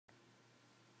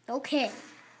Okay.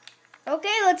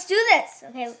 Okay, let's do this.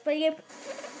 Okay, let's play the game.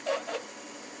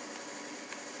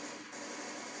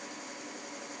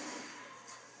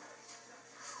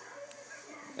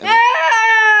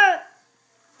 Ah!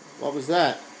 What was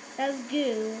that? That was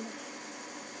goo.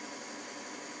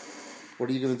 What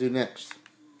are you going to do next?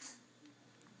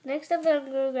 Next up, I'm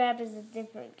going to grab is a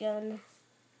different gun.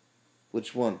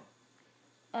 Which one?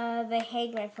 The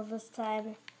hand rifle this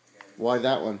time. Why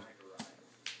that one?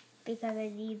 Because I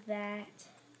need that.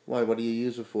 Why? What do you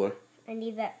use it for? I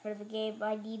need that for the game.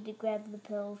 I need to grab the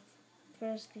pills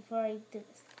first before I do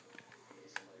this.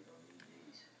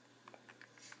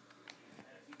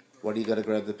 Why do you got to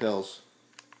grab the pills?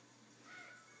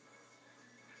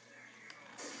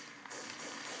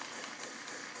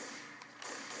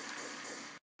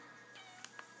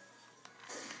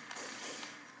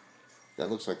 That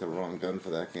looks like the wrong gun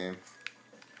for that game.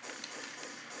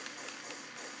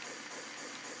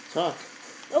 Talk.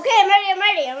 Okay,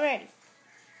 I'm ready.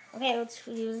 Okay, let's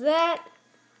use that.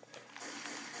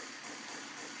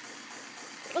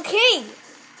 Okay,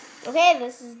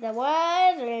 this is the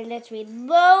one. And then let's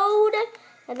reload.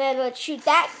 And then let's shoot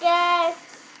that guy.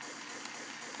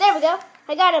 There we go.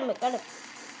 I got him.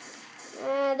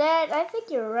 I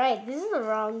think you're right. This is the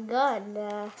wrong gun.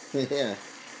 Yeah.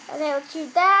 Okay, let's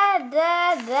shoot that,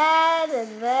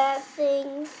 and that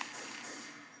thing.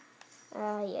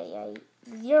 Yeah.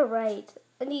 You're right.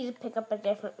 I need to pick up a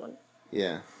different one.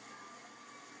 Yeah.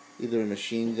 Either a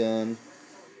machine gun.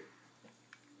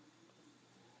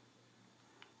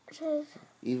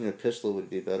 Even a pistol would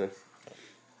be better.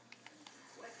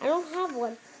 I don't have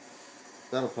one.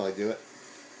 That'll probably do it.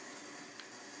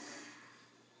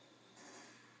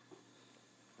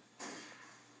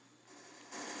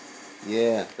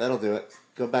 Yeah, that'll do it.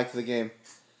 Go back to the game.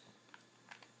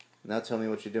 Now tell me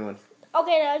what you're doing.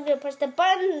 Okay, now I'm going to press the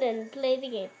button and play the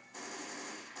game.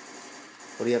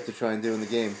 What do you have to try and do in the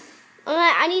game?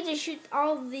 I need to shoot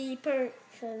all the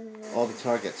persons. All the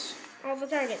targets. All the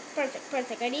targets.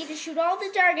 Perfect. I need to shoot all the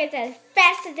targets as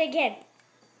fast as I can.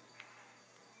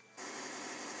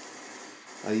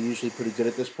 Are you usually pretty good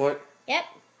at this part? Yep.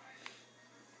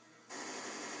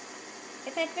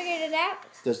 If I figured it out.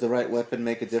 Does the right weapon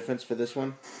make a difference for this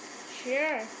one?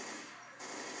 Sure.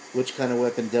 Which kind of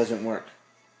weapon doesn't work?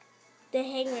 The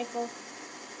hand rifle.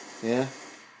 Yeah?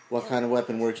 What kind of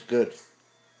weapon works good?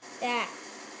 That.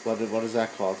 What is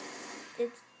that called?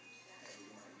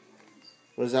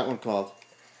 What is that one called?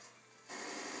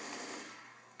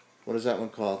 What is that one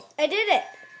called? I did it.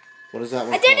 What is that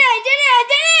one I called? did it.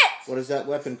 What is that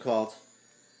weapon called?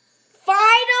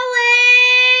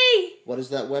 Finally! What is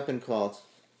that weapon called?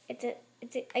 I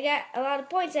got a lot of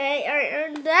points. I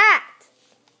earned that.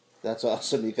 That's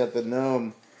awesome. You got the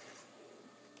gnome.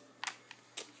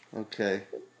 Okay.